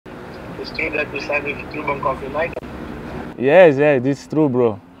It's true that you signed with True Bangkok United? Yes, this is true,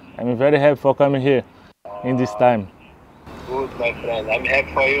 bro. I'm very happy for coming here in this time. Good, my friend. I'm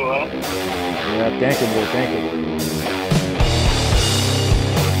happy for you, huh? Yeah, thank you, bro. Thank you.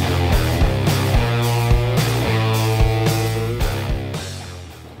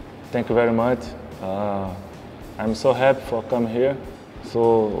 Thank you very much. I'm so happy for coming here.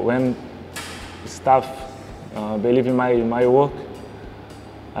 So when staff believe in my work,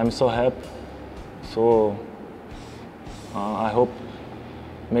 I'm so happy. So I hope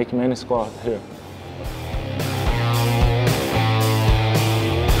make many scores here.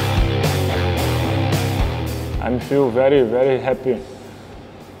 I feel very, very happy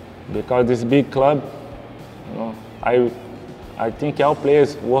because this big club, you know, I think all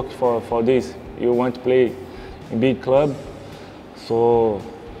players work for this. You want to play in big club, so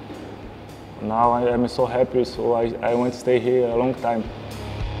now I am so happy. So I want to stay here a long time.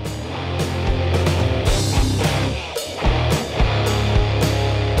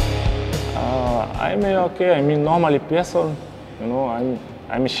 I'm okay. I'm normally person, you know.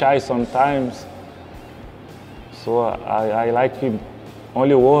 I'm shy sometimes, so I like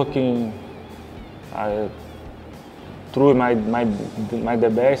only working. I try the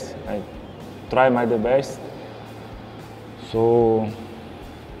best. I try the best. So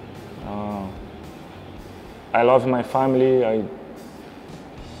I love my family.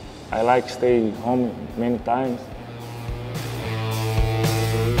 I like stay home many times.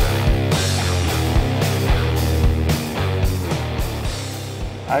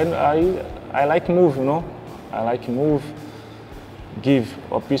 I like move, you know. I like move, give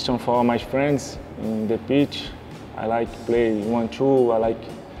option for my friends in the pitch. I like play 1-2.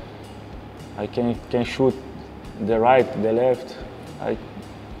 I can shoot the right, the left.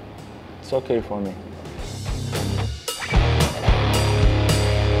 It's okay for me.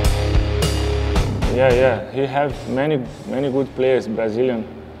 Yeah. He have many good players, Brazilian,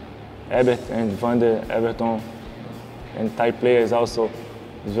 Ebert and Van der Everton, and Thai players also.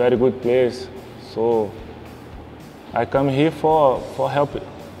 It's very good players. So I come here for help,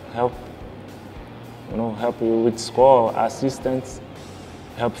 you know, help you with score, assistance,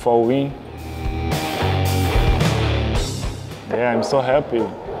 help for win. Yeah, I'm so happy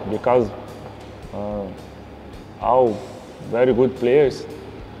because all very good players.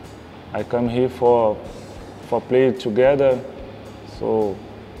 I come here for play together. So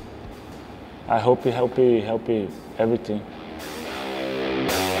I hope you help everything.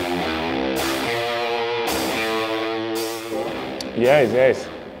 Yes.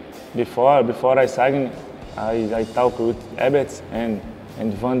 Before I signed, I talked with Ebert and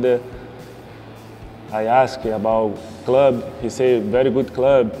Van der. I asked about club. He said very good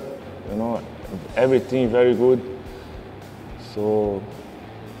club, you know, everything very good. So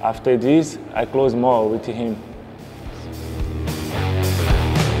after this, I close more with him.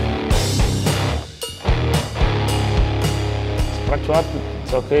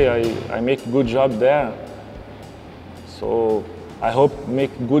 It's okay. I make good job there. So I hope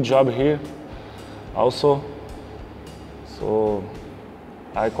make good job here also. So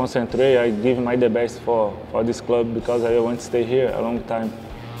I concentrate, I give the best for this club because I want to stay here a long time.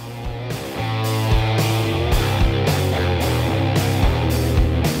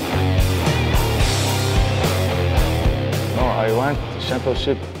 No, I want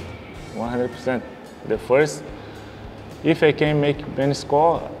championship 100%. The first, if I can make many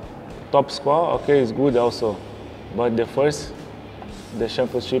score, top score, okay, it's good also. But the first, the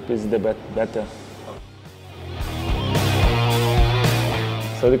championship is the better.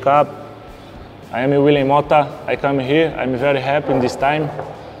 So the cup, I am Willen Mota. I come here. I'm very happy in this time.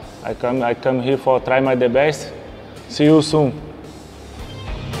 I come here for try the best. See you soon.